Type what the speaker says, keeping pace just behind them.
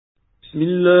بسم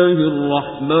الله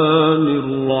الرحمن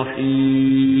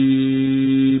الرحيم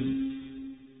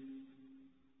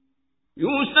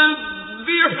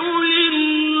يسبح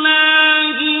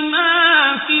لله ما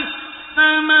في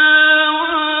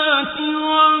السماوات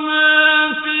وما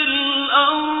في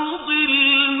الأرض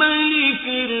الملك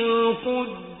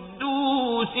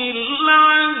القدوس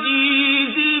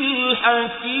العزيز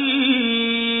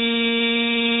الحكيم.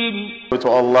 To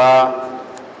Allah,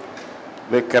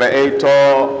 the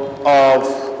creator of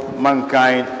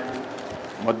mankind,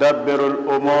 Mudabbirul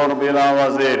Umur bila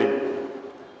waziri,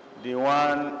 the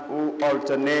one who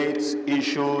alternates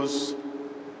issues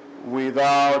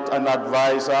without an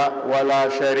advisor, wala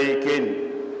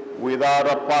sharikin,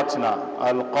 without a partner,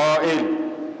 al-Qa'il.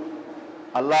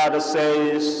 Allah that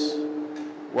says,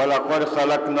 وَلَقَدْ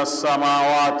خَلَقْنَا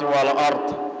السَّمَاوَاتِ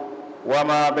وَالْأَرْضِ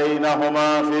وَمَا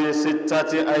بَيْنَهُمَا فِي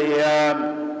 6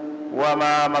 أَيَّامٍ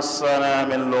وَمَا مَسَّنَا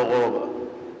مِنْ لُغُوبٍ.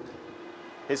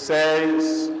 He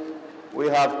says, we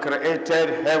have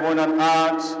created heaven and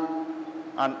earth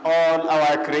and all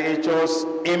our creatures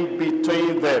in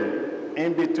between them,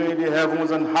 in between the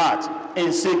heavens and earth,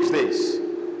 in 6 days.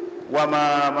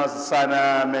 وَمَا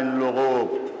مَسَّنَا مِنْ لُغُوبٍ.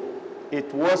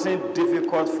 It wasn't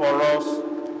difficult for us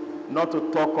not to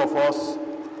talk of us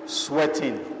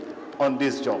sweating on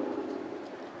this job.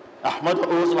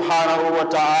 Ahmaduhu subhanahu wa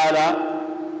ta'ala,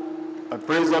 and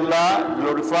praise Allah,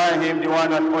 glorify Him, the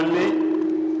one and only.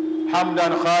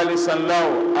 Hamdan khalisan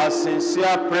lahu, as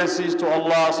sincere praises to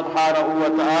Allah subhanahu wa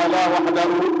ta'ala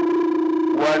wahdahu,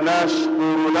 wa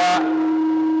nashkuru la.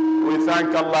 We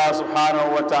thank Allah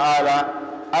subhanahu wa ta'ala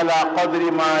ala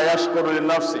qadri ma yashkuru li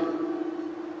nafsi,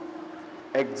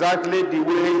 exactly the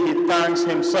way he thanks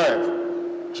himself.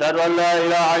 Ashhadu an la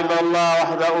ilaha illallah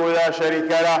wahdahu la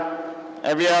sharika lah.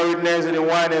 Every witness in the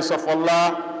oneness of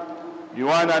Allah, the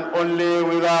one and only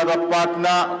without a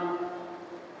partner.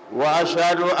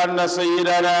 وأشهد أن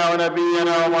سيدنا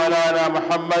ونبينا ومولانا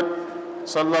محمد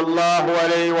صلى الله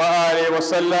عليه وآله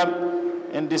وسلم.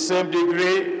 In the same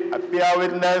degree, I bear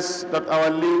witness that our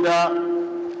leader,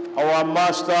 our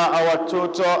master, our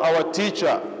tutor, our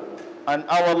teacher, and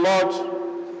our Lord,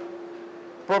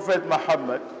 Prophet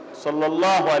Muhammad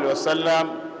sallallahu alaihi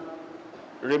wasallam,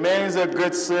 remains a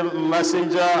great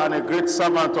messenger and a great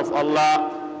servant of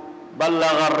Allah.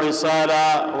 بلغ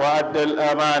الرسالة وأدى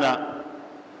الأمانة.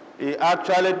 He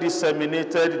actually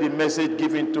disseminated the message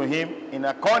given to him in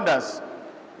accordance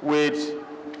with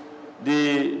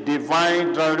the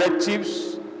divine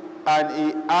directives, and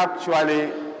he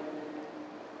actually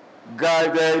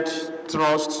guided,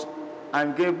 trust,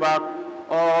 and gave back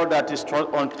all that is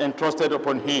entrusted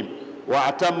upon him.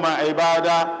 وَأَتَمَّ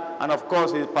عِبَادَةً. And of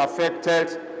course, he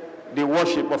perfected the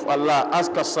worship of Allah.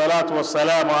 أَزْكَى الصَّلَاةُ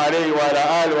وَالسَّلَامُ عَلَيْهِ وَعَلَى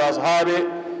آلِهِ وَأَصْحَابِهِ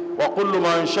وَكُلُّ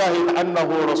مَنْ شَهِدَ أَنَّهُ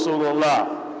رَسُولُ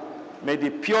اللَّهِ. May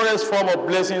the purest form of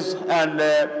blessings and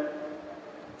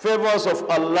favors of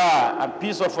Allah and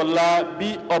peace of Allah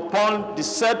be upon the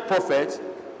said prophet.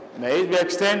 May it be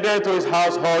extended to his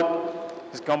household,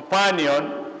 his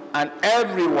companion, and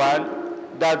everyone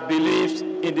that believes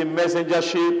in the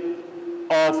messengership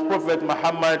of Prophet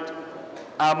Muhammad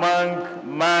among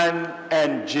man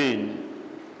and jinn.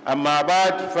 Amma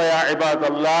ba'd, fa ya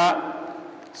ibadallah,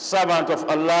 servant of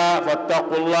Allah,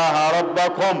 fattaqullaha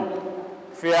rabbakum.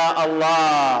 Fear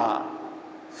Allah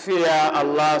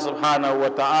subhanahu wa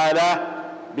ta'ala,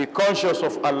 be conscious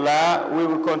of Allah. We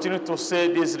will continue to say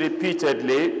this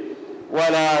repeatedly.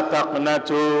 وَلَا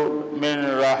تَقْنَتُوا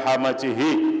مِنْ رَحْمَتِهِ.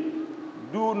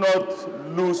 Do not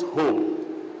lose hope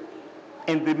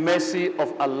in the mercy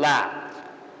of Allah.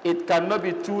 It cannot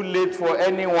be too late for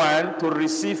anyone to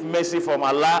receive mercy from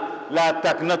Allah. لَا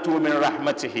تَقْنَتُوا مِنْ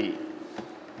رَحْمَتِهِ.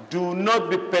 Do not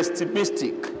be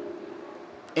pessimistic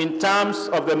in terms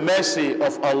of the mercy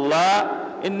of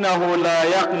Allah. إِنَّهُ لَا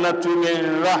يَقْنَتُ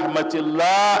مِنْ رَحْمَةِ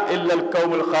اللَّهِ إِلَّا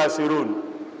الْقَوْمُ الْخَاسِرُونَ.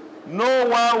 No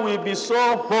one will be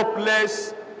so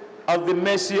hopeless of the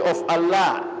mercy of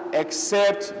Allah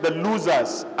except the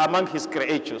losers among his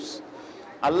creatures.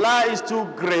 Allah is too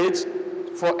great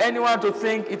for anyone to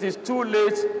think it is too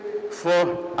late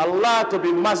for Allah to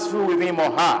be merciful with him or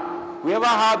her. Whoever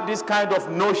have this kind of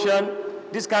notion,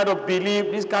 this kind of belief,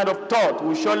 this kind of thought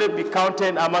will surely be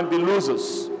counted among the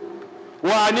losers.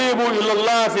 وَأَنِيبُوا إِلَى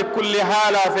اللَّهِ فِي كُلِّ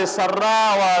حَالٍ فِي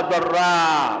السَّرَّاءِ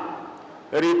وَالضَّرَّاءِ.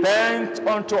 Repent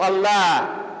unto Allah.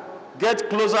 Get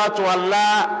closer to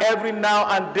Allah every now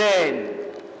and then.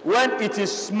 When it is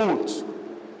smooth,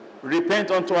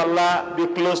 repent unto Allah, be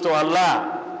close to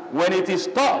Allah. When it is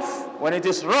tough, when it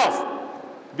is rough,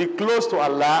 be close to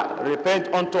Allah, repent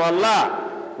unto Allah.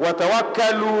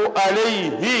 وَتَوَكَّلُوا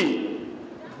عَلَيْهِ.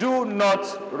 Do not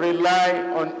rely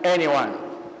on anyone.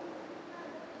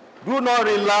 Do not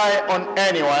rely on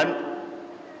anyone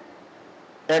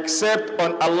except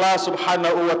on Allah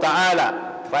subhanahu wa ta'ala.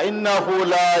 فَإِنَّهُ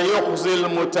لَا يُخْزِي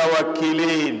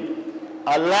الْمُتَوَكِّلِينَ.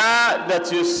 Allah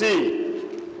that you see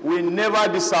will never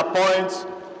disappoint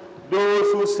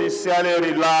those who sincerely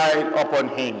rely upon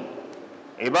Him.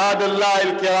 Ibadullah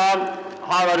al-kiram,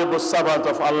 honorable servant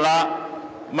of Allah,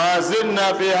 ما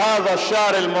زلنا في هذا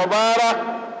الشهر المبارك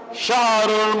شهر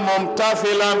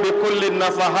ممتثلا بكل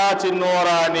النفحات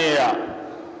النورانية.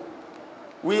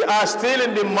 We are still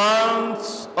in the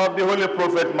month of the Holy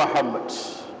Prophet Muhammad.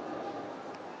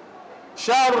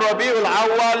 Shahr Rabi'ul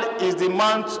Awwal is the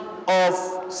month of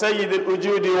Sayyid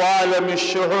al-Wujudi wa Alam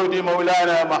al-Shuhudi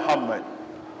Mawlana Muhammad.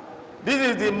 This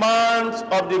is the month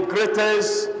of the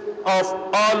greatest of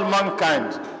all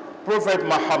mankind, Prophet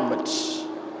Muhammad.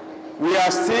 We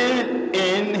are still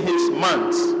in his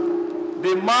month,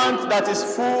 the month that is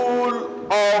full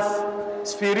of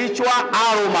spiritual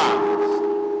aroma,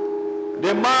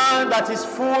 the month that is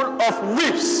full of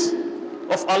whips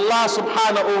of Allah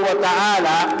subhanahu wa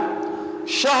ta'ala.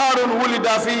 Shahrun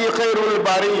wulida fihi khairul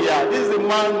bariyah. This is the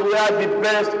month where the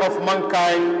best of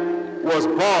mankind was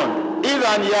born.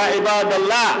 Idhan ya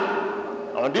ibadallah.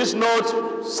 On this note,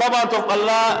 servant of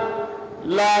Allah,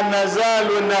 لا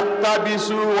نزال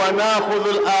نقتبس ونأخذ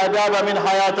الآداب من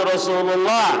حياة رسول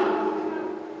الله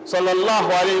صلى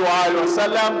الله عليه وآله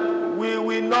وسلم. We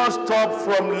will not stop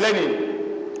from learning.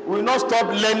 We will not stop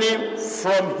learning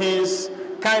from his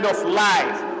kind of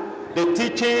life, the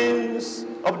teachings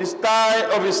of the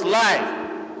style of his life.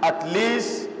 At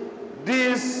least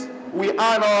this will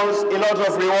earn us a lot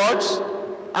of rewards,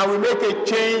 and we make a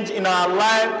change in our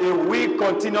life if we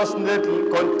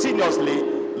continuously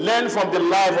learn from the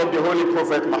life of the Holy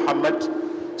Prophet Muhammad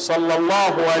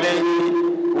sallallahu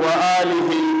alayhi wa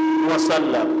alihi wa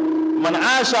sallam. Man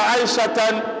asha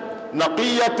aishatan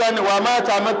naqiyatan wa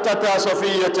mata mattata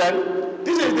safiyatan.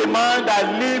 This is the man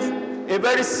that lived a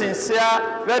very sincere,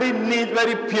 very neat,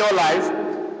 very pure life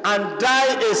and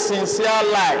died a sincere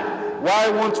life. Why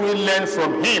won't we learn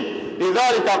from him?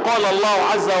 لذلك قال الله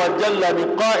عز وجل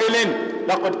بقائل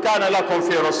لقد كان لكم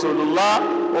في رسول الله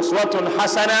أسوة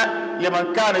حسنة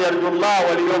لمن كان يرجو الله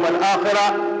واليوم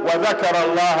الآخرة وذكر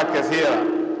الله كثيرا.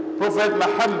 Prophet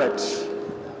Muhammad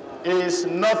is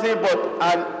nothing but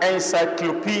an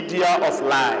encyclopedia of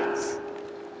life.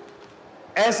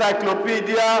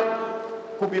 Encyclopedia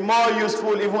could be more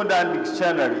useful even than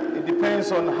dictionary. It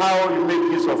depends on how you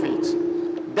make use of it.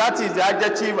 That is the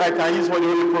adjective I can use for the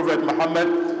Holy Prophet Muhammad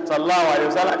sallallahu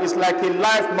alaihi wasallam. It's like a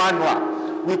life manual.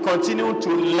 We continue to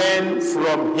learn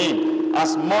from him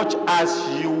as much as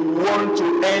you want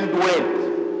to end well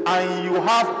and you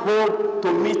have hope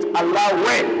to meet Allah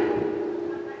well.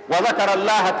 وَذَكَرَ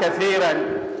اللَّهَ كَثِيرًا.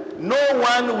 No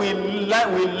one will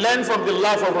learn from the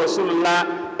life of Rasulullah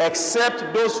except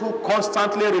those who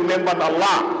constantly remember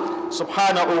Allah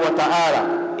subhanahu wa ta'ala.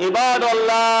 عباد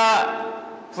الله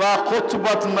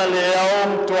فخطبتنا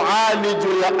اليوم تعالج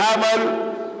الأمل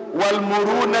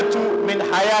والمرونة من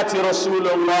حياة رسول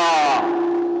الله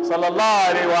صلى الله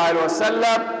عليه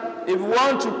وسلم. If we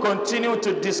want to continue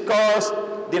to discuss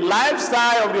the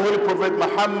lifestyle of the Holy Prophet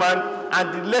Muhammad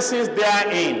and the lessons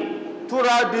therein,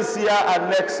 throughout this year and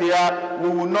next year, we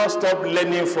will not stop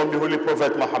learning from the Holy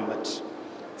Prophet Muhammad.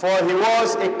 For he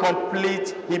was a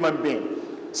complete human being.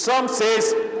 Some say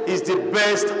he's the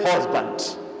best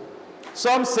husband.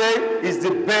 Some say he's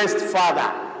the best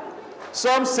father.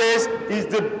 Some say he's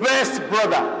the best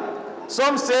brother.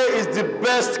 Some say he's the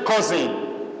best cousin.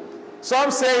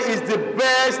 Some say he's the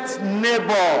best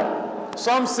neighbor.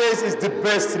 Some say he's the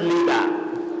best leader.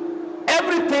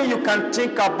 Everything you can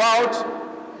think about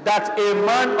that a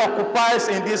man occupies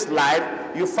in this life,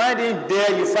 you find him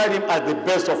there, you find him as the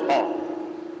best of all.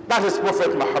 That is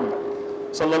Prophet Muhammad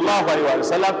sallallahu alaihi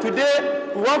wasallam. Today,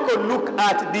 we want to look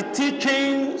at the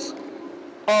teachings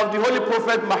of the Holy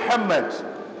Prophet Muhammad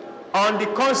on the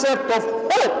concept of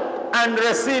hope and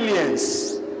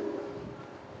resilience.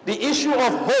 The issue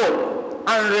of hope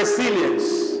and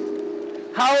resilience.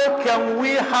 How can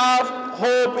we have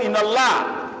hope in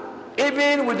Allah,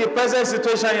 even with the present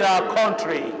situation in our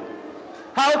country?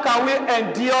 How can we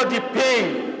endure the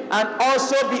pain and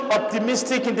also be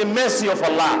optimistic in the mercy of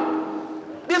Allah?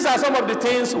 These are some of the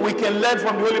things we can learn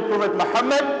from the Holy Prophet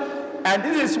Muhammad, and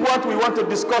this is what we want to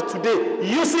discuss today,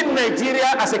 using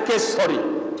Nigeria as a case study.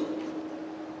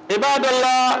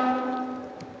 Ibadallah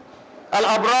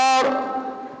al-abrar,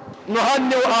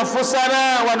 nuhanni'u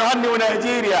anfusana wa nuhanni'u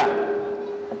Nigeria.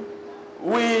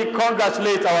 We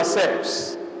congratulate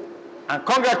ourselves and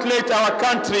congratulate our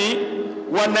country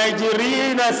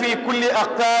وَنَيْجِرِينَ فِي كُلِّ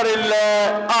أَقْطَارِ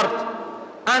الْأَرْضِ,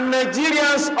 and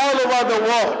Nigerians all over the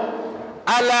world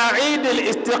على عيد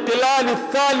الاستقلال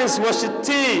الثالث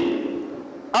والستين,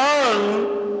 on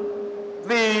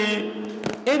the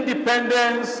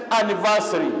independence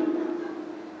anniversary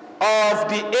of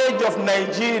the age of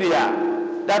Nigeria,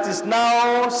 that is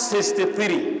now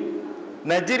 63.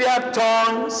 Nigeria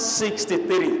turned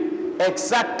 63,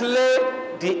 exactly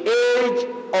the age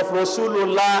of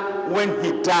Rasulullah when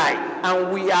he died.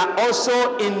 And we are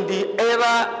also in the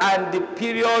era and the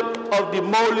period of the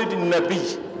Maulid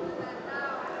Nabi.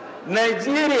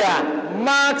 Nigeria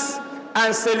marks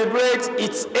and celebrates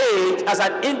its age as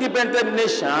an independent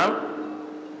nation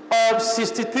of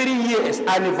 63 years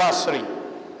anniversary.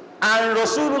 And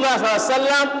Rasulullah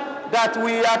sallallahu that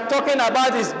we are talking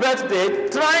about his birthday,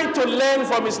 trying to learn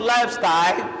from his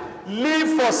lifestyle,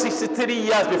 lived for 63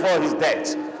 years before his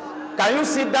death. Can you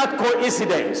see that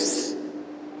coincidence?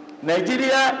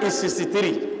 Nigeria is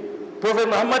 63. Prophet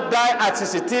Muhammad died at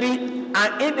 63,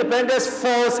 and independence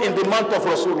falls in the month of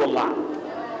Rasulullah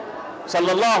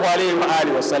sallallahu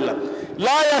alayhi wa sallam.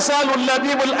 لا يسأل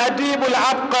اللبيب الأديب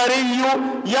العبقري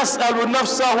يسأل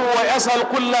نفسه ويسأل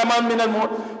كل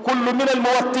من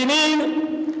الموطنين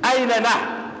أين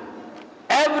نحن.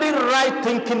 Every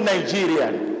right-thinking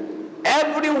Nigerian,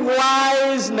 every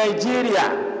wise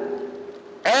Nigerian,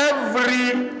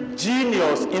 every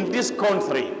genius in this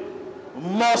country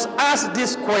must ask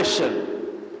this question: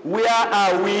 where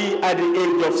are we at the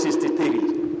age of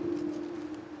 63?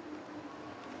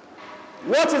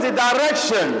 What is the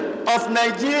direction of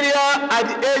Nigeria at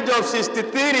the age of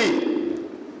 63?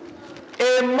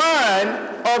 A man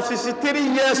of 63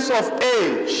 years of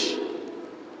age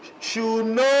should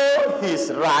know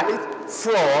his right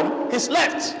from his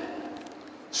left,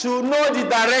 should know the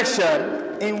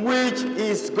direction in which he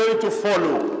is going to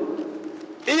follow.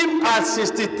 If at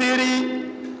 63,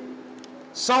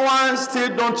 someone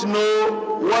still don't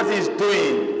know what he's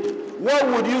doing, what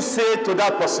would you say to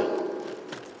that person?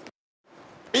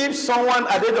 If someone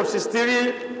at the age of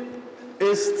 63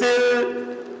 is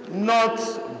still not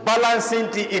balancing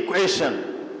the equation,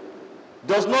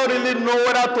 does not really know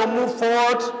whether to move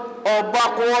forward or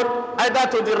backward,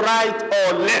 either to the right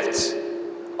or left,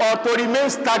 or to remain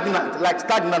stagnant, like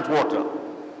stagnant water.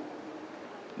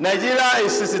 Nigeria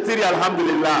is 63,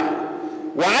 alhamdulillah.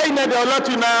 وَأَيْنَ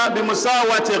دَوْلَتُنَا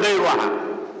بِمُسَاوَةِ غَيْرُهَا.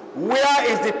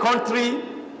 Where is the country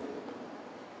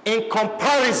in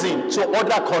comparison to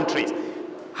other countries?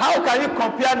 How can you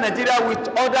compare Nigeria with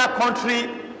other countries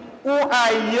who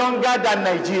are younger than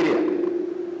Nigeria?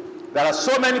 There are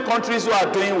so many countries who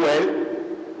are doing well,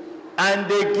 and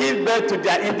they give birth to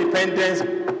their independence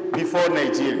before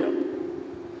Nigeria.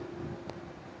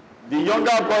 The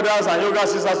younger brothers and younger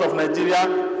sisters of Nigeria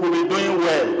will be doing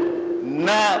well.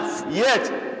 Now,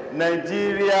 yet,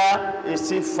 Nigeria is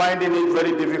still finding it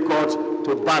very difficult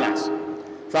to balance.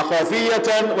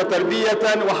 ثقافية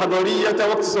وتربية وحضارية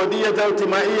واقتصادية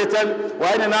واجتماعية،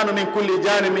 وأين نحن من كل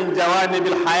جانب من جوانب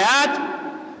الحياة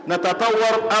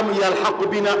نتطور أم يلحق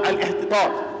بنا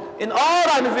الاحتطاط. In all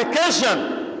ramification,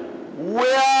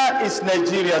 where is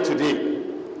Nigeria today?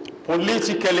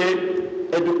 Politically,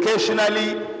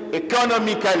 educationally,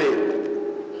 economically,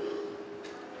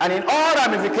 and in all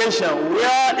ramification,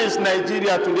 where is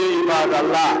Nigeria today, Ibad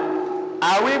Allah?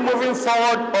 Are we moving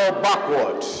forward or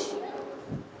backward?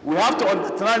 We have to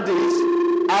understand this.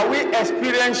 Are we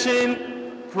experiencing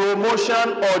promotion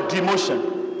or demotion?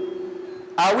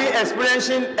 Are we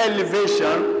experiencing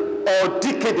elevation or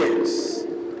decadence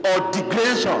or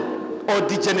degradation or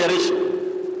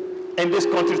degeneration in this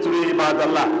country today, Ibad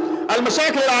Allah?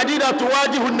 المشاكل العديدة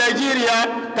تواجه نيجيريا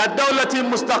كدولة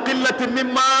مستقلة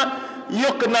مما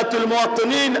يقنط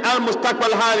المواطنين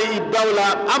المستقبل هذه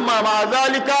الدولة. أما مع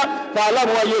ذلك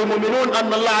فاعلموا أيها المؤمنون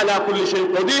أن الله على كل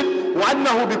شيء قدير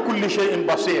وأنه بكل شيء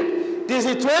بصير. The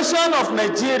situation of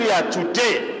Nigeria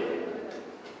today,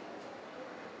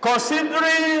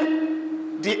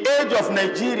 considering the age of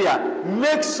Nigeria,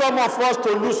 makes some of us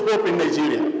to lose hope in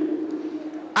Nigeria,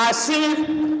 as if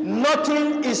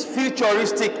nothing is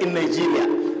futuristic in Nigeria,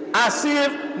 as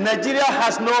if Nigeria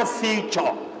has no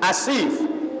future, as if.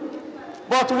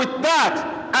 But with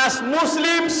that, as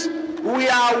Muslims, we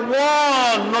are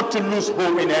warned not to lose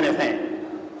hope in anything.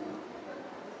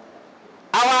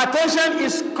 Our attention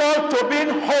is called to being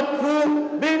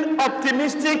hopeful, being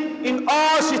optimistic in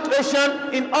all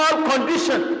situations, in all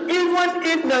conditions, even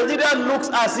if Nigeria looks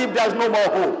as if there's no more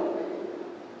hope.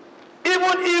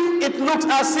 Even if it looks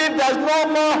as if there's no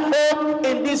more hope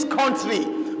in this country.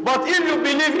 But if you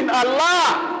believe in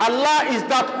Allah, Allah is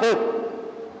that hope.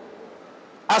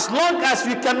 As long as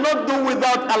we cannot do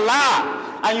without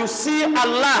Allah, and you see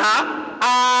Allah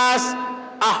as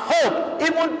a hope,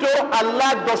 even though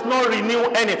Allah does not renew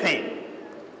anything.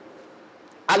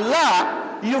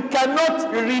 Allah, you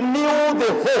cannot renew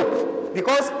the hope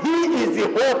because He is the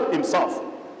hope Himself.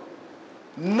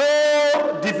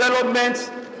 No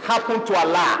development happen to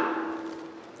Allah.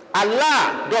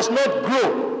 Allah does not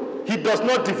grow. He does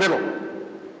not develop.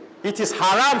 It is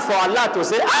haram for Allah to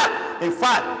say, in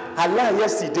fact, Allah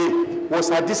yesterday was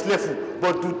at this level,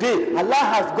 but today Allah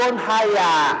has gone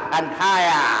higher and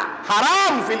higher.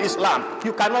 Haram fil Islam.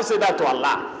 You cannot say that to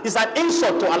Allah. It's an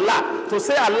insult to Allah to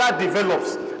say Allah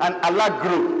develops and Allah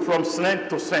grows from strength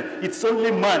to strength. It's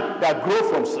only man that grows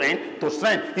from strength to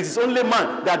strength. It is only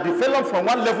man that develops from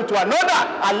one level to another.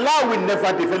 Allah will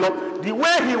never develop the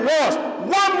way He was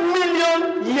 1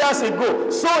 million years ago.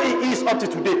 So He is up to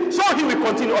today. So He will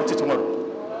continue up to tomorrow.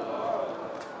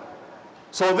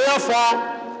 So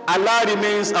therefore, Allah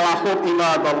remains our hope,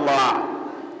 ibad Allah.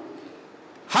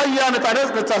 هيا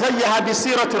نتزيها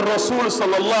بسيرة الرسول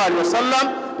صلى الله عليه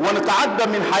وسلم ونتعدى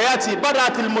من حياته.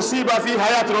 بدأت المصيبة في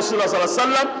حياة الرسول صلى الله عليه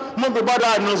وسلم منذ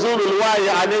بدأ نزول الوحي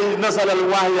عليه، نزل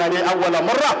الوحي عليه أول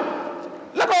مرة.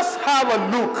 Let us have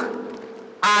a look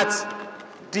at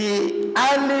the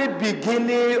early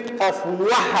beginning of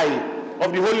wahy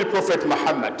of the Holy Prophet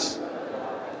Muhammad.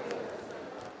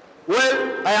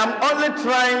 Well, I am only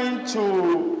trying to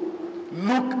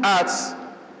look at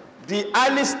the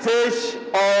early stage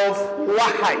of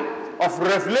wahy, of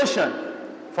revelation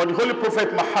for the Holy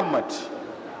Prophet Muhammad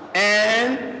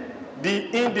and the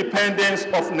independence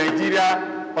of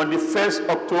Nigeria on the 1st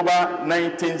October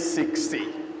 1960.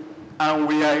 And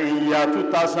we are in year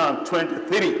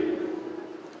 2023.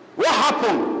 What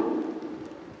happened?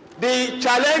 The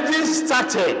challenges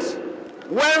started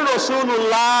when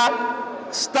Rasulullah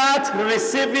started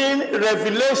receiving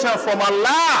revelation from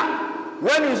Allah,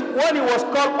 when he was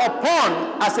called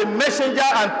upon as a messenger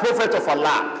and prophet of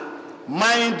Allah.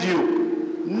 Mind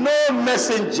you, no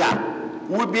messenger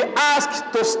will be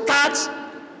asked to start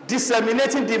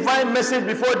disseminating divine message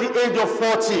before the age of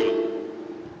 40.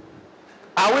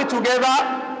 Are we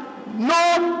together?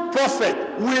 No prophet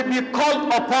will be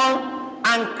called upon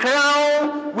and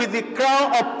crowned with the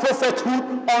crown of prophethood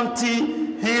until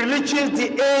he reaches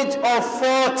the age of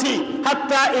 40.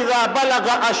 Hatta idha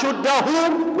balaga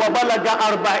ashuddahu wa balaga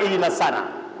arba'ina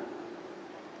sana.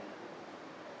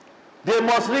 They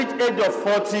must reach age of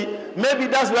 40. Maybe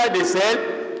that's why they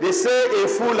say a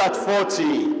fool at 40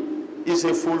 is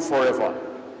a fool forever.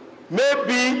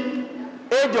 Maybe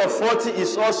age of 40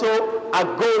 is also a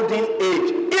golden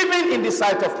age, even in the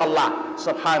sight of Allah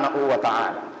subhanahu wa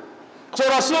ta'ala. So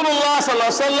Rasulullah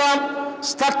sallallahu alaihi wasallam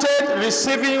started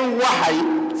receiving wahy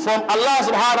from Allah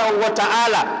subhanahu wa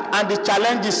ta'ala, and the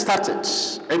challenges started.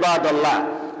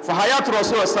 Ibadallah. فحياة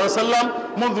رسول الله صلى الله عليه وسلم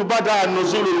منذ بدأ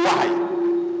نزول الوحي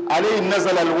عليه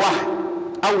نزل الوحي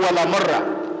أول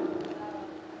مرة.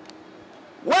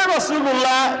 When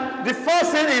Rasulullah, the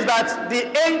first thing is that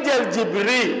the angel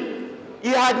Jibreel, he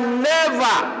had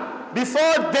never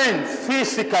before then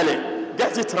physically,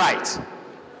 get it right.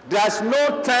 There's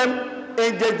no time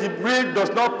Angel Jibreel does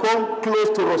not come close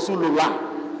to Rasulullah.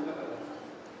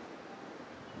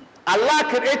 Allah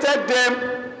created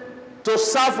them to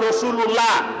serve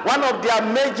Rasulullah. One of their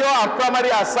major and primary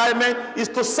assignment is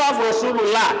to serve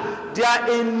Rasulullah. They are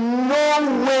in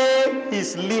no way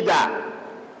his leader.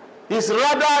 He's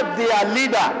rather their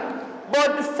leader.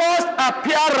 But the first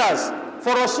appearance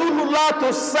for Rasulullah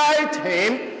to sight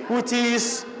him with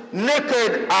his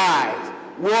naked eyes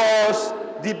was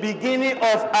the beginning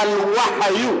of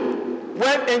Al-Wahyu.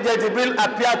 When Angel Jibreel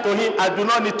appeared to him, I do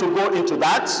not need to go into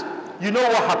that. You know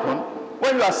what happened?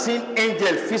 When you are seeing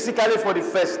angel physically for the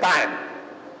first time,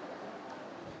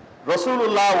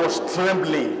 Rasulullah was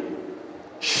trembling,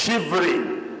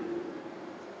 shivering.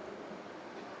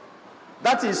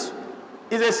 That is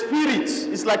a spirit.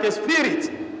 It's like a spirit.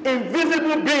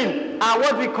 Invisible being are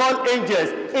what we call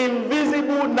angels.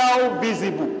 Invisible, now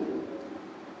visible.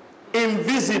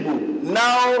 Invisible,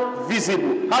 now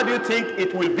visible. How do you think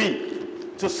it will be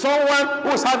to someone who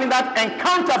is having that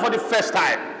encounter for the first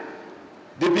time?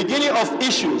 The beginning of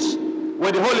issues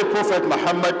with the Holy Prophet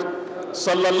Muhammad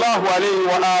sallallahu alayhi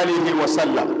wa alihi wa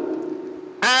sallam.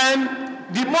 And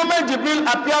the moment Jibreel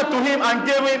appeared to him and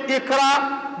gave him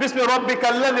Ikra, Bismi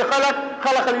Rabbika alladhi khalaq,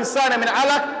 khalaq al-insana min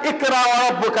alaq, Ikra wa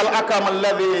Rabbuka al-akram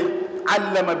alladhi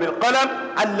allama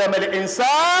bil-qalam, allama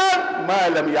al-insan ma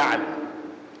lam ya'lam.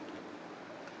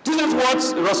 This is what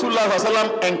Rasulullah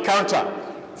ﷺ encountered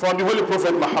from the Holy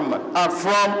Prophet Muhammad and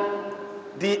from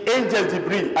the angel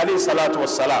Jibreel alayhi salatu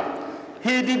wasalam.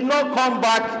 He did not come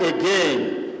back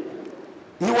again.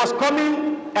 He was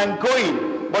coming and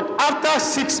going, but after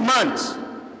 6 months,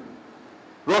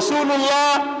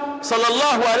 Rasulullah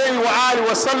sallallahu alayhi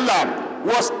wa sallam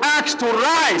was asked to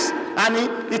rise, and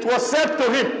it was said to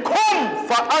him, "Qum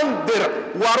fa'andir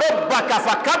wa rabbaka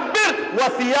fakabbir wa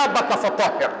thiyabaka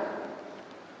fatahhir."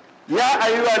 Ya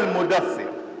ayyuhal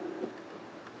mudaththir,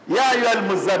 ya ayyuhal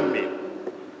muzammil,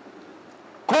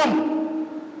 qum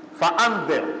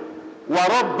fa'andir wa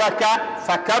rabbaka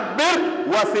fakabbir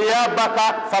wa thiyabaka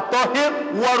fatahhir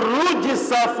wa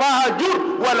rujsa fahjur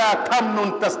wa la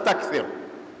tamnun tastakthir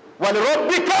wa li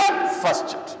rabbika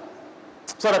fasjud.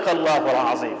 Sadaqallahu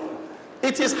al-azim.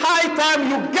 It is high time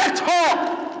you get up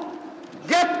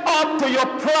to your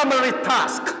primary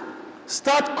task.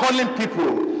 Start calling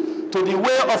people to the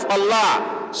way of Allah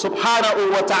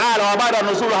subhanahu wa ta'ala. Wa ba'da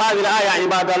nuzul hadhihi al-aya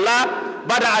ibadallah,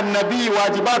 bada an-nabi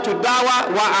wajibatu ad-da'wa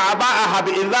wa a'ba'aha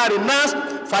bi'idhari an-nas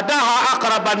fadaha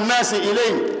aqraba an-nas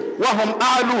ilayhi wa hum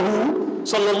ahluhu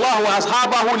sallallahu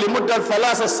ashabahu limuddat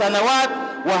 3 sanawat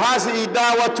wa hadhihi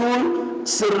da'watu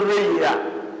sirriyya.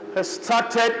 He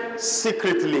started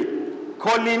secretly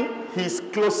calling his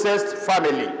closest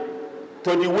family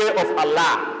to the way of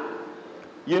Allah.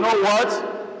 You know what?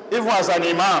 Even as an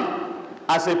imam,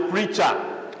 as a preacher,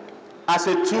 as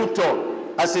a tutor,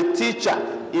 as a teacher,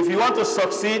 if you want to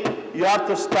succeed, you have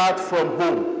to start from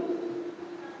home.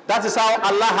 That is how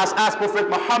Allah has asked Prophet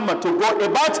Muhammad to go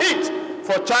about it,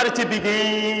 for charity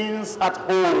begins at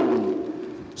home.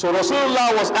 So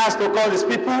Rasulullah was asked to call his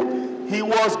people. He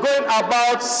was going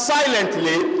about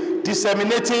silently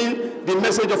disseminating the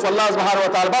message of Allah subhanahu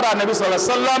wa ta'ala. Bada Nabi sallallahu alayhi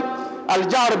wa sallam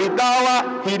al-jahr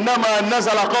bid-da'wa hinama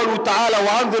nazala qawluhu ta'ala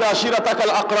wa anzir ashirataka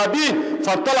al-aqrabin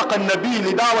fantalaqa an-nabi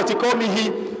li da'wati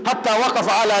qawmihi hatta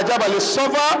waqafa ala jabal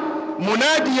as-safa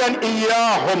munadiyan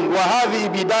iyyahum wa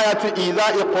hadhihi bidayatu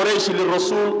idha'i quraish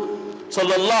lir-rasul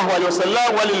sallallahu alayhi wa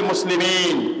sallam wa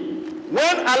lil-muslimin.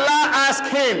 When Allah asked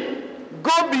him,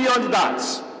 go beyond that,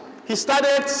 he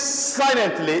started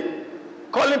silently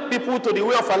calling people to the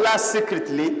way of Allah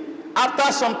secretly.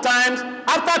 After some time,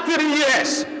 after 3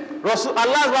 years,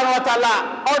 Allah subhanahu wa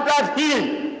ta'ala ordered him,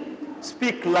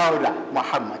 speak louder,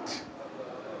 Muhammad.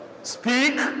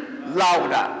 Speak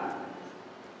louder.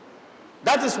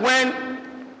 That is when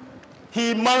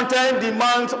he mounted the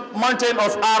mountain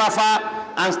of Arafah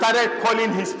and started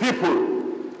calling his people.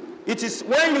 It is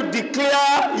when you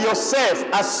declare yourself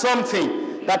as something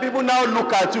that people now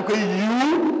look at you,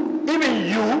 even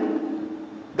you,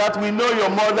 that we know your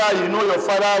mother, you know your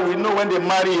father, we know when they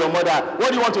marry your mother. What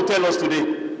do you want to tell us today?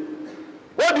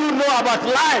 What do you know about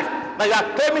life? That you are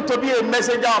claiming to be a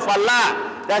messenger of Allah.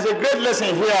 There's a great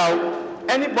lesson here.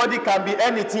 Anybody can be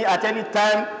anything at any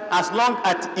time as long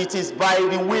as it is by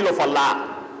the will of Allah.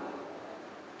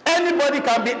 Anybody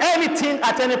can be anything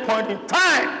at any point in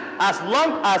time as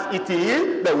long as it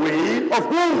is the will of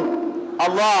who?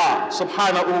 Allah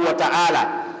subhanahu wa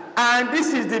ta'ala. And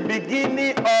this is the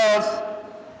beginning of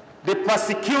the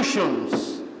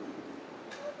persecutions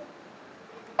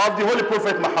of the Holy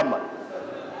Prophet Muhammad.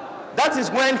 That is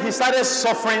when he started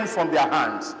suffering from their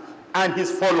hands and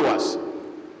his followers.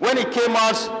 When he came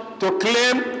out to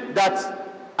claim that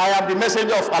I am the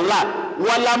messenger of Allah.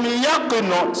 وَلَمْ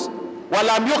يَقْنُتْ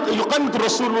وَلَمْ يُقَنِّتْ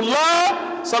رَسُولُ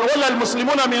اللَّهِ صَلَّى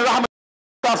الْمُسْلِمُونَ مِنْ رَحْمَةِ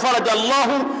فَرَجَ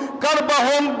اللَّهُ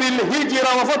كربهم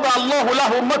بالهجرة وفتح الله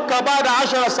له مكة بعد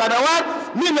 10 سنوات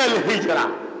من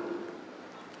الهجرة.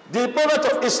 The Prophet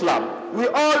of Islam, we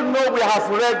all know, we have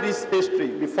read this history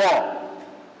before,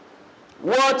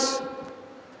 what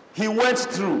he went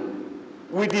through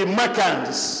with the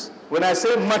Meccans. When I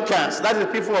say Meccans, that is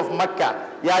the people of Mecca,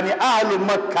 yani Ahlu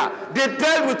Mecca. They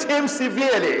dealt with him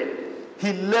severely.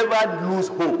 He never lose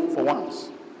hope for once.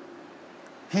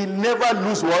 He never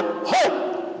lose what?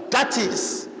 Hope. That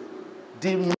is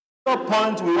the major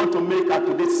point we want to make at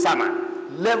today's sermon.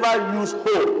 Never lose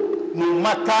hope, no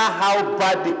matter how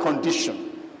bad the condition.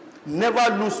 Never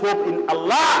lose hope in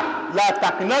Allah. La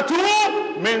taqnatu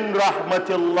min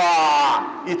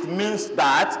rahmatillah. It means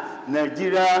that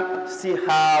Nigeria still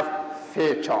have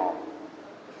future.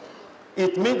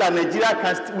 It means that Nigeria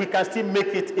we can still make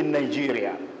it in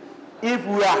Nigeria. If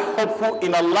we are hopeful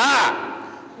in Allah,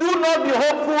 do not be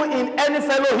hopeful in any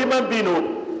fellow human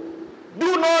being.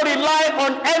 Do not rely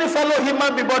on any fellow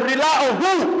human being, but rely on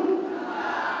who?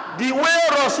 The way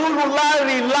Rasulullah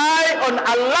relied on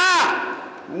Allah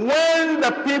when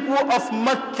the people of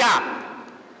Mecca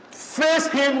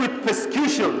faced him with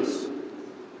persecutions,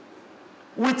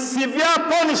 with severe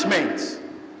punishments.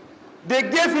 They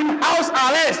gave him house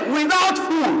arrest without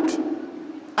food,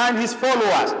 and his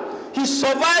followers. He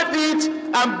survived it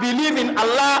and believed in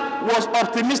Allah, was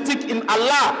optimistic in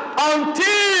Allah,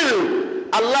 until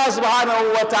Allah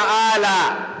subhanahu wa ta'ala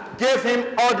gave him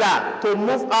order to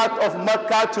move out of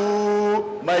Mecca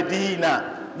to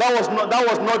Medina. That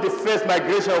was not the first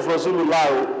migration of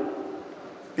Rasulullah.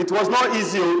 It was not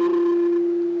easy.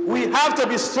 We have to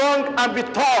be strong and be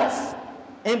tough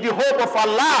in the hope of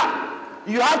Allah.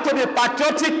 You have to be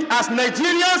patriotic as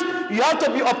Nigerians. You have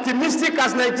to be optimistic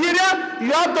as Nigerians.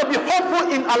 You have to be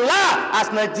hopeful in Allah as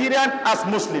Nigerians, as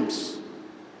Muslims.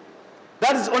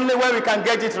 That is only way we can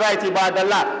get it right about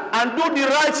Allah and do the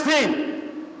right thing.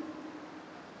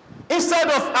 Instead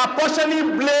of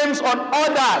apportioning blames on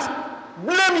others,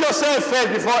 blame yourself first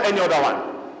before any other one.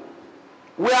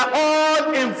 We are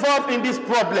all involved in this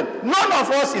problem. None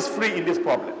of us is free in this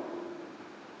problem.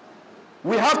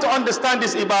 We have to understand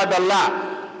this about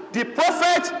Allah. The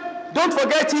Prophet, don't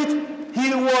forget it,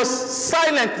 he was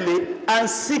silently and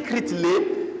secretly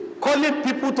calling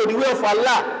people to the way of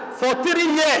Allah for 3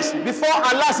 years before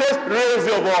Allah says, raise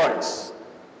your voice.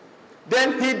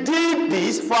 Then he did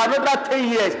this for another 10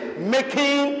 years,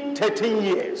 making 13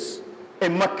 years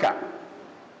in Mecca.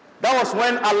 That was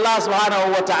when Allah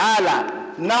subhanahu wa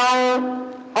ta'ala now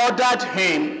ordered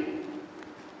him,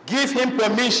 give him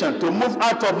permission to move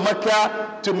out of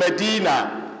Mecca to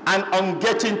Medina. And on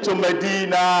getting to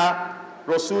Medina,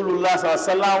 Rasulullah sallallahu alaihi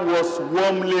wasallam was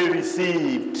warmly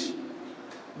received.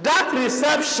 That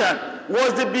reception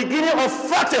was the beginning of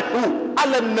Fatihu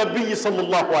ala Nabi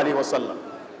sallallahu alaihi wasallam.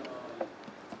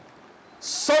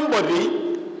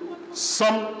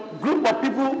 Some group of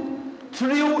people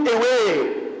threw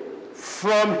away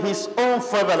from his own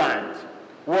fatherland,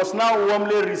 was now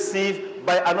warmly received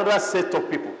by another set of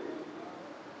people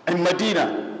in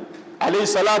Medina. Alayhi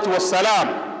salatu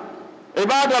wassalam.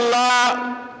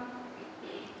 Ibadallah,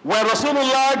 when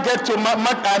Rasulullah get to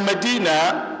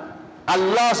Medina,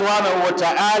 Allah subhanahu wa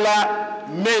ta'ala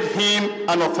made him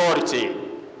an authority.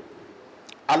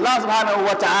 Allah subhanahu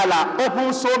wa ta'ala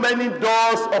opened so many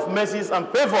doors of mercies and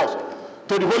favors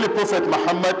to the Holy Prophet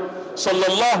Muhammad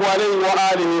sallallahu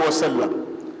alayhi wa sallam.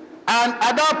 And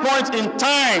at that point in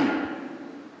time,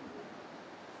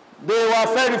 they were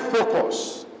very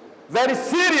focused, very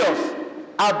serious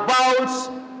about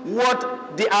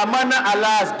what the amana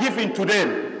Allah has given to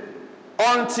them.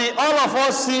 Until all of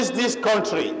us sees this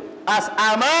country as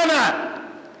amana,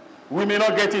 we may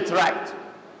not get it right.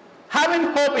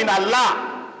 Having hope in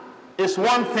Allah is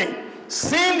one thing.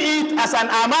 Seeing it as an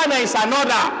amana is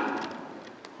another.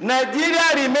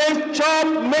 Nigeria remains chop,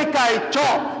 make a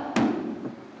chop.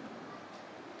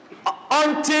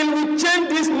 Until we change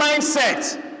this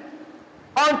mindset,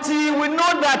 until we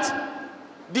know that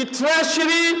the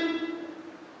treasury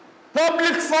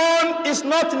public fund is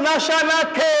not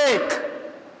national cake.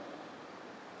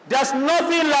 There's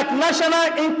nothing like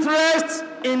national interest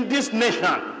in this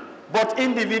nation, but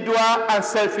individual and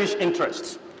selfish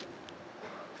interests.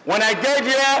 When I get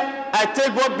here, I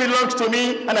take what belongs to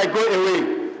me and I go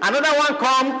away. Another one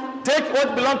come, take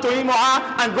what belongs to him or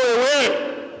her and go away.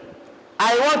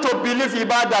 I want to believe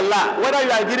about Allah, whether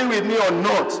you are agreeing with me or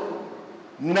not.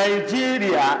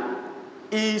 Nigeria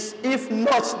is, if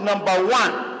not number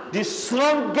one, the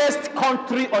strongest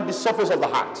country on the surface of the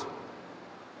earth,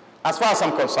 as far as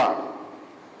I'm concerned.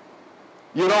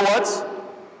 You know what?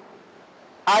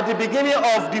 At the beginning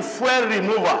of the fuel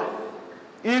removal,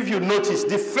 if you notice,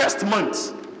 the first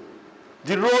month,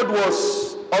 the road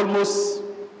was almost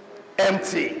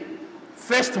empty.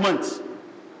 First month.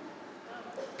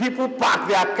 People park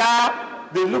their car,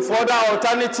 they look for other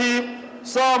alternative.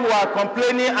 Some were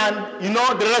complaining and, you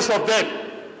know, the rest of them.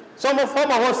 Some of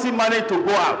us still managed to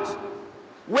go out.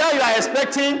 Where you are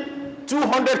expecting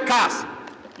 200 cars,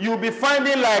 you'll be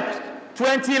finding like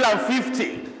 20 and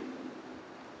 50.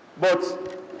 But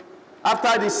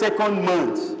after the second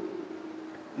month,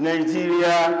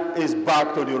 Nigeria is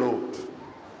back to the road,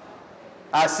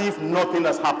 as if nothing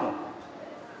has happened.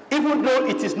 Even though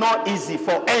it is not easy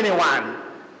for anyone,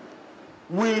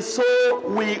 we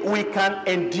can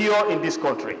endure in this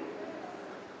country.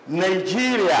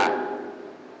 Nigeria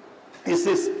is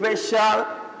a special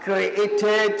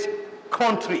created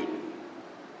country.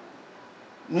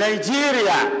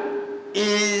 Nigeria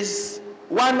is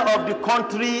one of the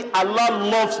countries Allah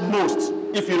loves most,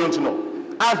 if you don't know.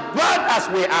 As bad as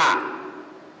we are,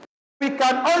 we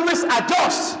can always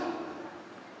adjust.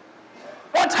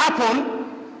 What happened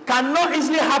cannot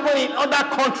easily happen in other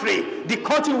countries. The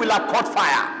country will have caught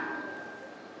fire.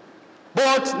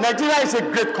 But Nigeria is a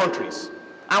great country.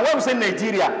 And when we say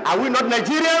Nigeria, are we not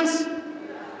Nigerians?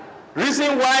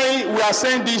 Reason why we are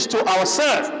saying this to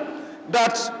ourselves,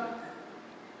 that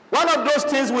one of those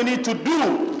things we need to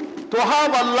do to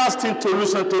have a lasting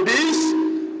solution to this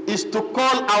is to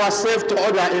call ourselves to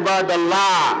order about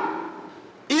Allah.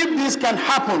 If this can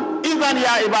happen, إذن يا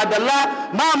عباد الله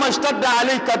ما اشتد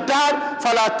عليك الدار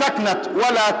فلا تقنط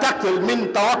ولا تقل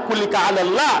من توكلك على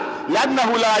الله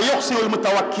لأنه لا يحصي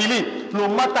المتوكلين. No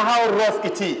matter how rough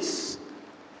it is,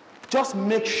 just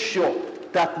make sure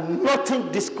that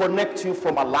nothing disconnects you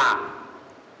from Allah.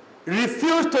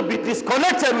 Refuse to be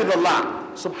disconnected with Allah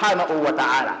subhanahu wa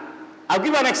ta'ala. I'll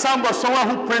give an example of someone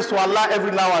who prays to Allah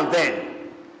every now and then.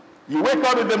 You wake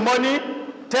up in the morning,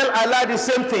 tell Allah the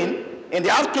same thing, in the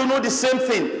afternoon the same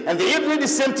thing, and the evening the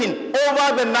same thing,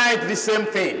 over the night the same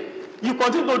thing. You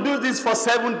continue to do this for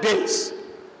 7 days,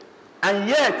 and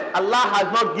yet Allah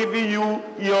has not given you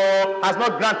has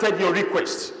not granted your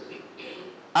request.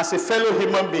 As a fellow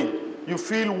human being, you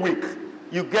feel weak,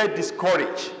 you get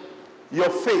discouraged, your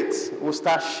faith will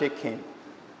start shaking.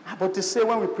 But to say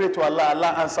when we pray to Allah,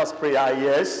 Allah answers prayer,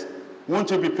 yes. Won't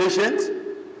you be patient?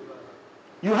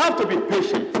 You have to be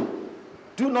patient.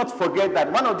 Do not forget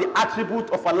that one of the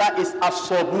attributes of Allah is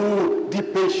as-sabur, the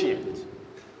patient.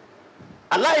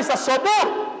 Allah is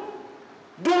as-sabur.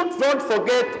 Don't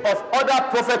forget of other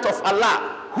prophets of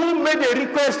Allah who made a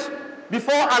request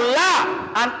before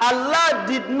Allah, and Allah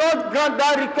did not grant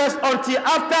that request until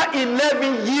after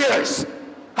 11 years.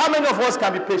 How many of us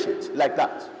can be patient like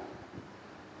that?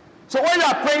 So when you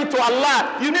are praying to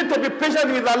Allah, you need to be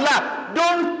patient with Allah.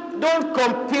 Don't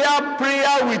compare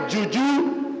prayer with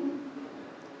juju.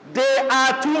 They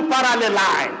are two parallel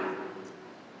lines.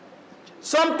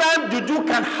 Sometimes juju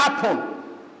can happen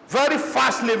very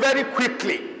fastly, very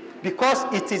quickly, because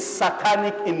it is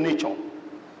satanic in nature.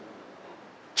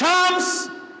 Charms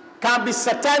can be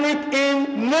satanic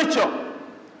in nature.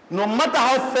 No matter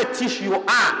how fetish you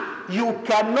are, you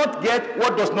cannot get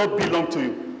what does not belong to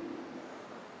you.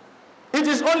 It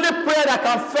is only prayer that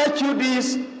can fetch you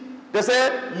this. They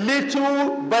say,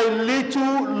 little by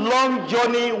little, long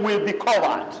journey will be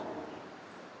covered.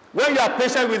 When you are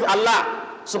patient with Allah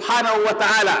subhanahu wa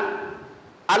ta'ala,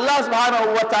 Allah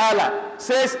subhanahu wa ta'ala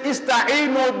says,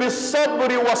 Ista'inu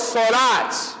bis-sabri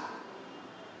was-salat.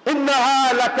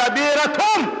 Innaha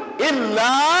lakabiratun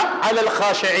illa ala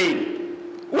al-khashi'in.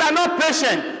 We are not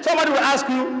patient. Somebody will ask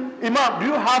you, Imam, do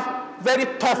you have very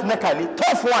tough nekali?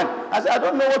 Tough one. I said, I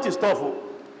don't know what is tough.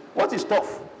 What is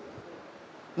tough?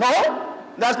 No,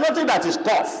 there's nothing that is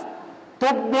tough.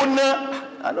 I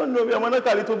don't know. We are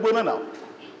nekali to now.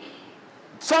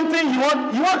 Something you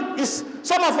want is,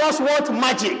 some of us want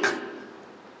magic.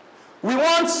 We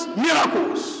want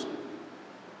miracles.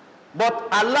 But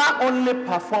Allah only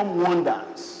performs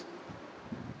wonders.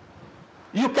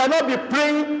 You cannot be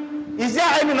praying. Is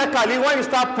there any nakali when you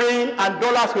start praying and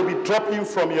dollars will be dropping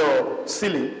from your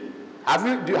ceiling? Have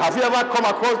you ever come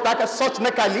across that such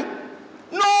nakali?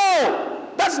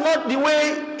 No, that's not the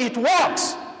way it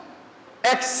works.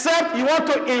 Except you want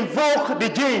to invoke the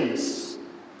jinns.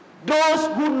 Those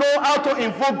who know how to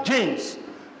invoke jinns.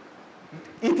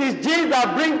 It is jinns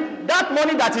that bring that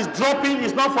money that is dropping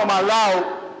is not from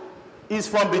Allah, is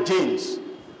from the jinns.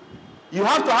 You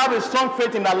have to have a strong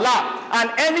faith in Allah. And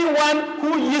anyone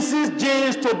who uses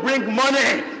jinns to bring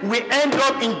money will end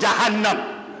up in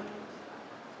Jahannam.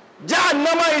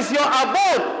 Jahannam is your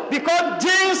abode, because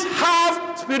jinns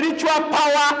have spiritual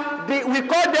power. We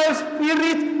call them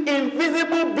spirit,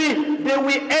 invisible beings. They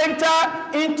will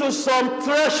enter into some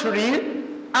treasury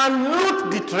and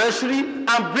loot the treasury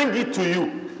and bring it to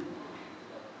you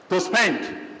to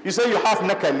spend. You say you have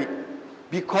nakali,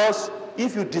 because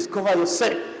if you discover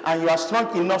yourself and you are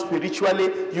strong enough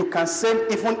spiritually, you can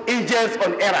send even angels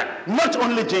on errand, not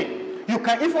only jinn. You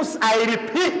can even, I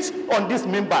repeat on this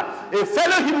member, a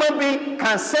fellow human being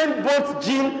can send both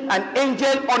jinn and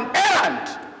angel on errand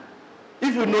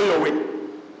if you know your way.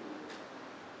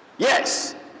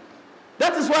 Yes.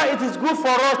 That is why it is good for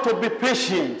us to be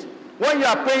patient when you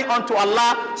are praying unto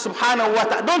Allah subhanahu wa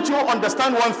ta'ala. Don't you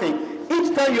understand one thing?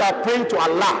 Each time you are praying to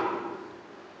Allah,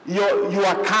 you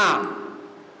are calm.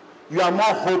 You are more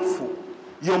hopeful.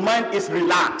 Your mind is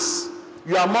relaxed.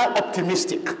 You are more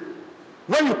optimistic.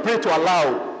 When you pray to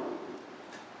Allah,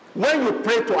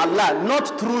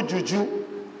 not through juju.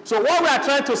 So what we are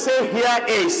trying to say here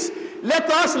is, let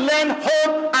us learn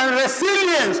hope and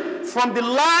resilience from the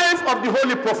life of the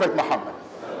Holy Prophet Muhammad.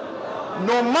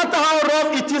 No matter how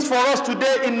rough it is for us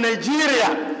today in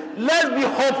Nigeria, let's be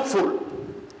hopeful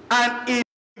and it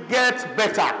gets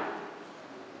better.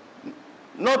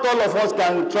 Not all of us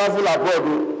can travel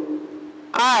abroad.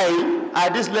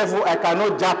 At this level, I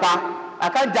cannot japa. I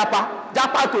can't japa.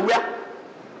 Japa to where?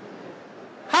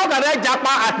 How can I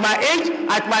japa at my age,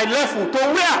 at my level? To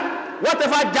where?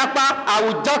 Whatever japa, I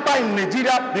will japa in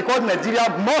Nigeria, because Nigeria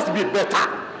must be better.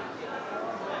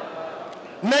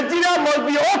 Nigeria must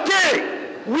be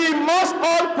okay. we must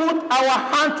all put our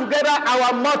hand together,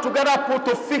 our mouth together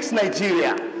to fix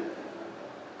Nigeria.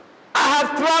 I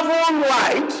have traveled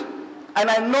wide, and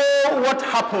I know what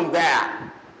happened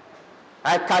there.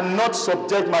 I cannot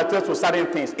subject myself to certain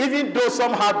things, even though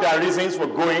some have their reasons for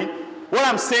going. What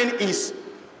I'm saying is,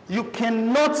 you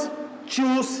cannot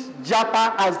choose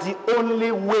Japa as the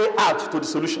only way out to the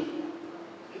solution.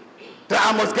 That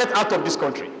I must get out of this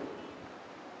country.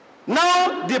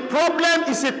 Now, the problem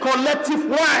is a collective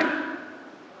one.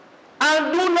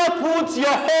 And do not put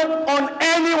your hope on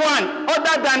anyone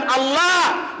other than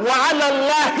Allah. وَعَلَى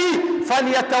اللَّهِ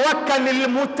فَلْيَتَوَكَّلِ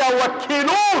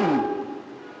الْمُتَوَكِّلُونَ.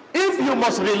 If you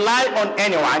must rely on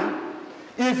anyone,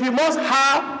 if you must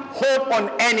have hope on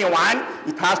anyone,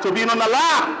 it has to be on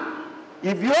Allah.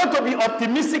 If you want to be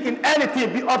optimistic in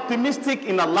anything, be optimistic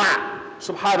in Allah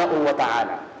subhanahu wa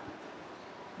ta'ala.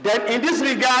 Then in this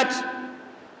regard,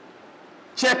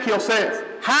 check yourself.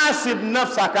 Hasib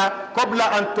nafsaka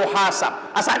qabla an tuhasab.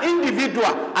 As an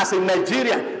individual, as a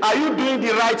Nigerian, are you doing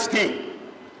the right thing?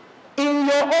 In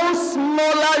your own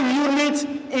smaller unit,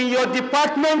 in your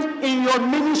department, in your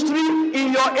ministry,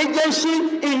 in your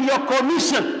agency, in your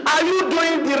commission, are you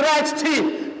doing the right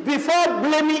thing before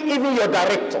blaming even your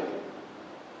director?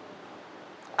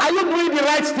 Are you doing the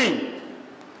right thing?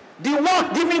 The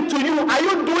work given to you, are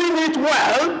you doing it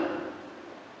well?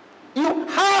 You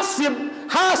hasib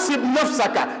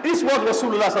nafsaka. This is what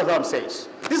Rasulullah says.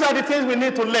 These are the things we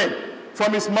need to learn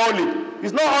from his maulid.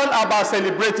 It's not all about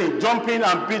celebrating, jumping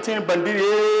and beating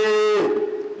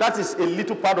bandiri. That is a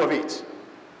little part of it.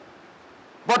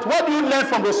 But what do you learn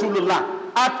from Rasulullah?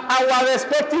 At our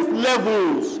respective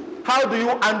levels, how do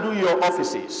you undo your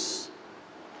offices?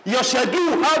 Your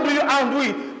schedule, how do you undo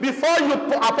it? Before you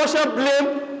apportion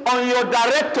blame on your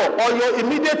director or your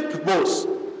immediate boss,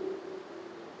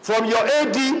 from your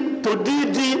AD to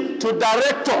DD to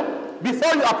director,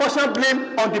 before you apportion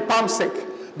blame on the PAMSEC,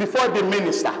 before the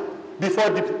minister, before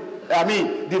the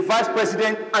vice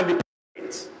president and the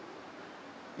president.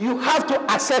 You have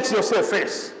to assess yourself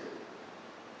first.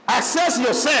 Assess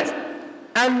yourself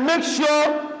and make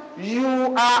sure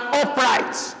you are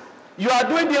upright. You are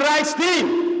doing the right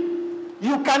thing.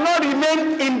 You cannot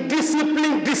remain in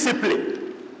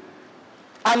discipline.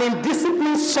 And in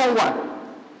discipline someone,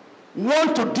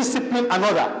 want to discipline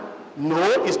another.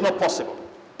 No, it's not possible.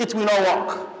 It will not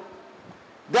work.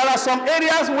 There are some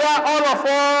areas where all of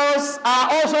us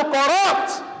are also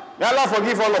corrupt. May Allah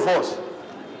forgive all of us.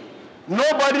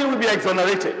 Nobody will be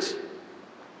exonerated.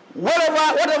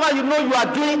 Whatever you know you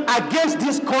are doing against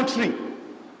this country,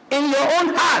 in your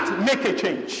own heart, make a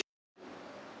change.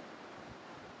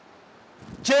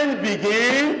 Change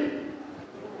begin.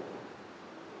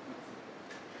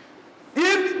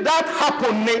 If that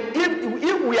happens,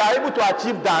 if we are able to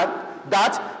achieve that,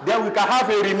 then we can have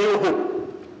a renewed hope.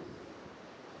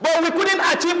 But we couldn't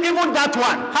achieve even that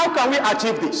one. How can we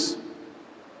achieve this?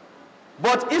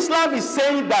 But Islam is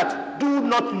saying that do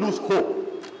not lose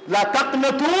hope. La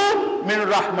taqnatu min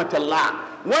rahmatillah.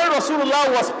 When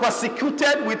Rasulullah was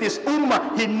persecuted with his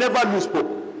ummah, he never lost hope.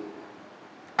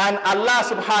 And Allah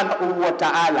subhanahu wa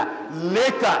ta'ala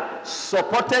later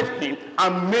supported him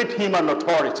and made him an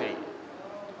authority.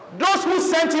 Those who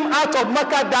sent him out of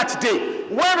Mecca that day,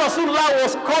 when Rasulullah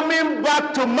was coming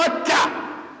back to Mecca,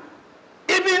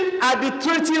 even at the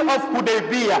Treaty of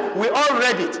Hudaybiyah, we all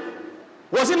read it.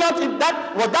 Was that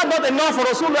not enough for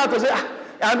Rasulullah to say,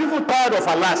 I'm even tired of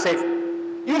Allah safe.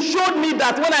 You showed me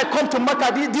that when I come to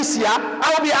Mecca this year,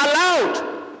 I will be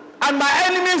allowed. And my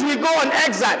enemies will go on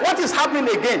exile. What is happening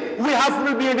again? We have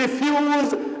been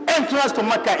refused entrance to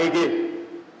Mecca again.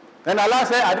 And Allah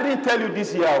said, I didn't tell you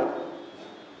this year.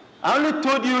 I only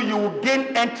told you you will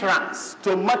gain entrance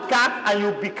to Mecca and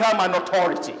you become an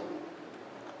authority.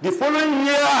 The following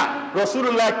year,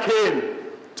 Rasulullah came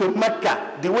to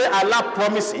Mecca the way Allah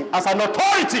promised him as an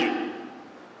authority.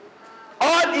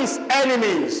 All his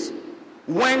enemies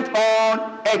went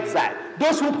on exile.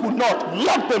 Those who could not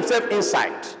locked themselves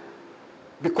inside.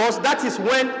 Because that is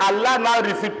when Allah now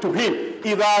referred to him.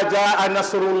 إِذَا جَاءَ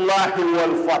نَصْرُ اللَّهِ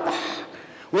وَالْفَتَحِ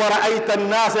وَرَأَيْتَ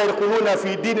النَّاسَ يَدْخُلُونَ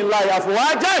فِي دِينِ اللَّهِ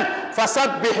أَفْوَاجًا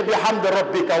فَسَبِّحْ بِحَمْدِ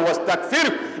رَبِّكَ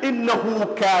وَاسْتَغْفِرْهُ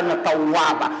إِنَّهُ كَانَ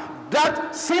تَوَّابًا.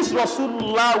 That since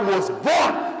Rasulullah was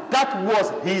born, that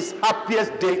was his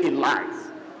happiest day in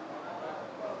life.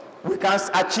 We can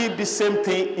achieve the same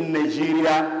thing in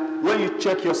Nigeria. When you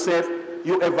check yourself,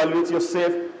 you evaluate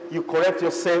yourself, you correct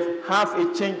yourself, have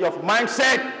a change of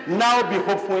mindset, now be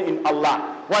hopeful in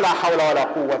Allah. Wala hawla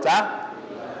wala quwwata.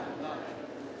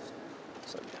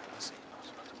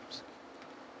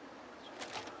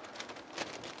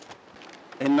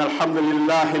 إن الحمد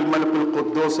لله الملك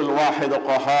القدوس الواحد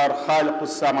القهار خالق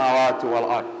السماوات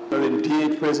والأرض.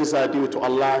 Indeed, praises are due to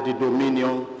Allah, the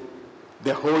dominion,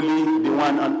 the holy, the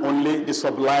one and only, the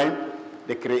sublime,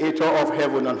 the creator of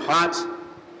heaven and earth.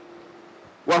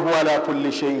 وَهُوَ عَلَى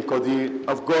كُلِّ شَيْءٍ قَدِيرٌ.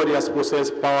 Of God he has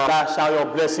possessed power. Shower your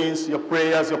blessings, your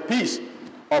prayers, your peace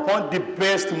upon the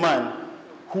best man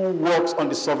who walks on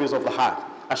the surface of the heart.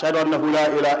 أشهد أنه لا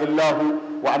إله إلا هو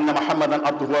وأن محمدا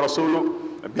عبده ورسوله.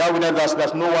 Bear witness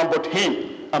there's no one but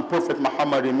him, and Prophet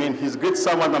Muhammad remain his great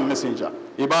servant and messenger.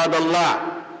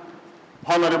 Ibadallah,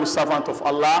 honorable servant of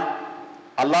Allah.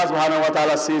 Allah subhanahu wa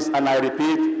ta'ala says, and I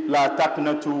repeat, La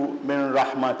taqnatu min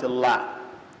rahmatillah.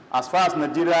 As far as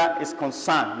Nigeria is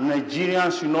concerned,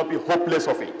 Nigerians should not be hopeless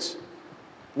of it.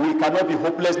 We cannot be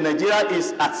hopeless. Nigeria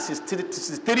is at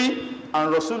 63,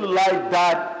 and Rasulullah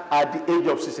died at the age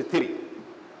of 63.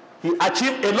 He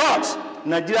achieved a lot.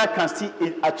 Nigeria can still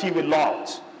achieve a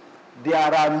lot. There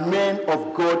are men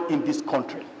of God in this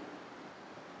country.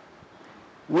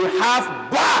 We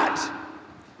have bad.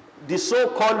 The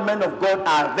so-called men of God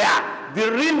are there.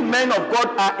 The real men of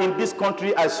God are in this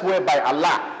country, I swear by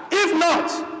Allah. If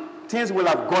not, things will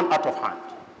have gone out of hand.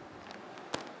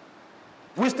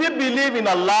 We still believe in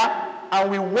Allah and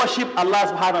we worship Allah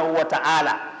subhanahu wa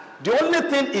ta'ala. The only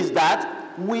thing is that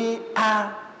we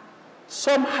are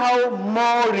somehow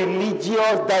more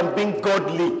religious than being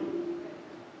godly.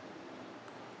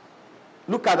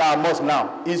 Look at our mosque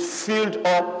now. It's filled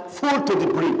up, full to the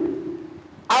brim.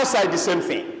 Outside, the same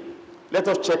thing. Let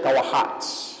us check our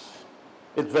hearts.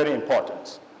 It's very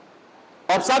important.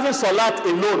 Observing Salat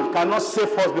alone cannot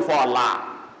save us before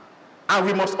Allah. And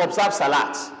we must observe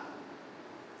Salat.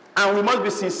 And we must be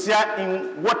sincere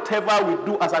in whatever we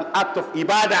do as an act of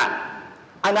ibadah.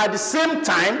 And at the same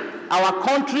time, our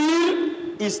country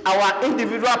is our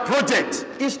individual project.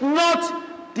 It's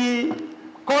not the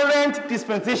current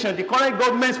dispensation, the current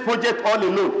government's project all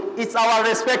alone. It's our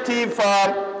respective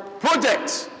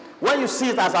projects. When you see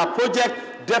it as a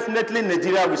project, definitely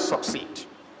Nigeria will succeed.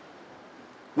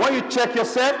 When you check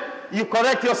yourself, you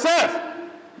correct yourself,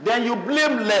 then you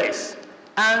blame less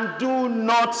and do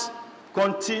not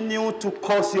continue to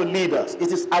curse your leaders.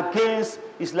 It is against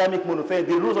Islamic monotheism,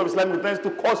 the rules of Islamic monotheism,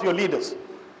 to curse your leaders.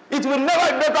 It will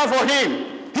never be better for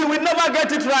him. He will never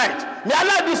get it right. May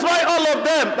Allah destroy all of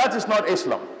them. That is not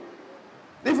Islam.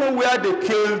 Even where they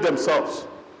kill themselves,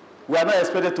 we are not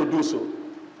expected to do so.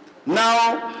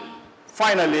 Now,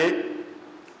 finally,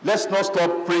 let's not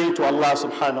stop praying to Allah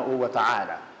subhanahu wa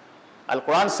ta'ala.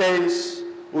 Al-Quran says,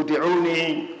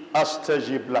 Udi'uni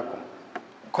astajib lakum.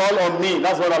 Call on me,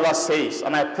 that's what Allah says,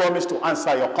 and I promise to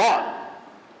answer your call.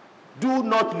 Do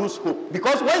not lose hope.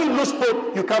 Because when you lose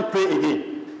hope, you can't pray again.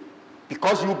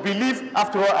 Because you believe,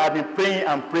 after all, I've been praying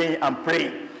and praying and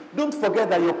praying. Don't forget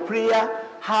that your prayer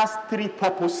has three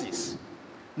purposes.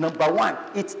 Number one,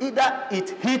 it's either it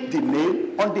hit the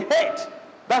nail on the head.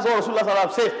 That's what Rasulullah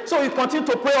says. So we continue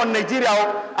to pray on Nigeria.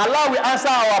 Allah will answer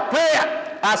our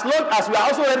prayer as long as we are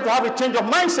also ready to have a change of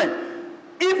mindset.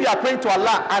 If you are praying to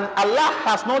Allah and Allah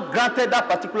has not granted that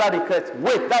particular request,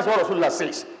 wait, that's what Rasulullah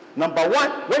says. Number one,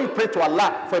 when you pray to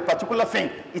Allah for a particular thing,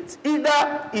 it's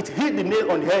either it hit the nail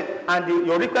on the head and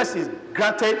your request is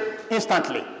granted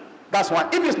instantly. That's one.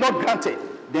 If it's not granted,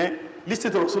 then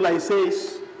listen to Rasulullah. He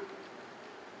says,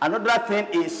 another thing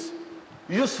is,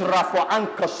 Yusra for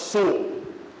anka soul.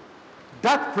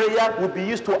 That prayer will be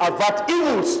used to avert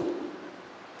evils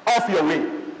off your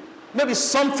way. Maybe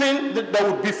something that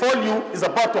will befall you is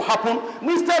about to happen.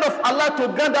 Instead of Allah to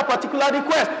grant that particular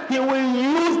request, He will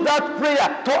use that prayer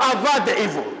to avert the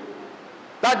evil.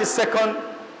 That's the second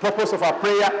purpose of our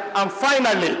prayer. And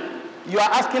finally, you are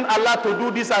asking Allah to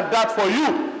do this and that for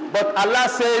you, but Allah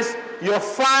says your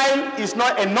file is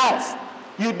not enough.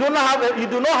 You do not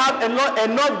have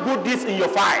enough good deeds in your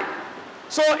file.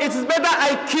 So it is better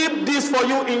I keep this for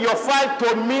you in your file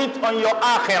to meet on your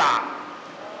akhirah.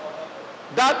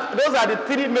 Those are the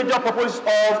three major purposes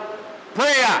of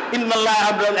prayer. Inna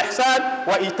Allah abdul ihsan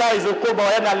wa ita'i zil qurba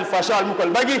wa yanha 'anil fahsha'i wal munkari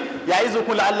wal baghi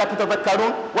ya'izukum la'allakum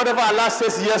tadhakkarun. Whatever Allah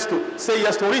says yes to, say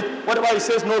yes to it. Whatever He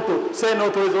says no to, say no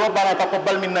to it. Rabbana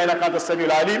taqabbal minna innaka antas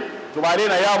samiul alim. Tub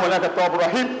alayna ya mawlana at-tawwabur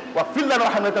rahim waghfir lana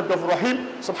warhamna anta ghafurur rahim.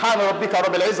 Subhana rabbika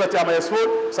rabbil izzati amma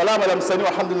yasifun. Salamun alal mursalin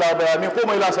walhamdulillahi rabbil alamin.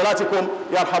 Qumu ila salatikum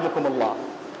yarhamukum Allah.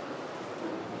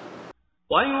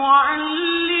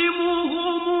 ويعلمهم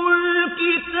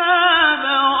الكتاب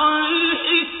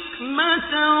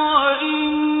والحكمة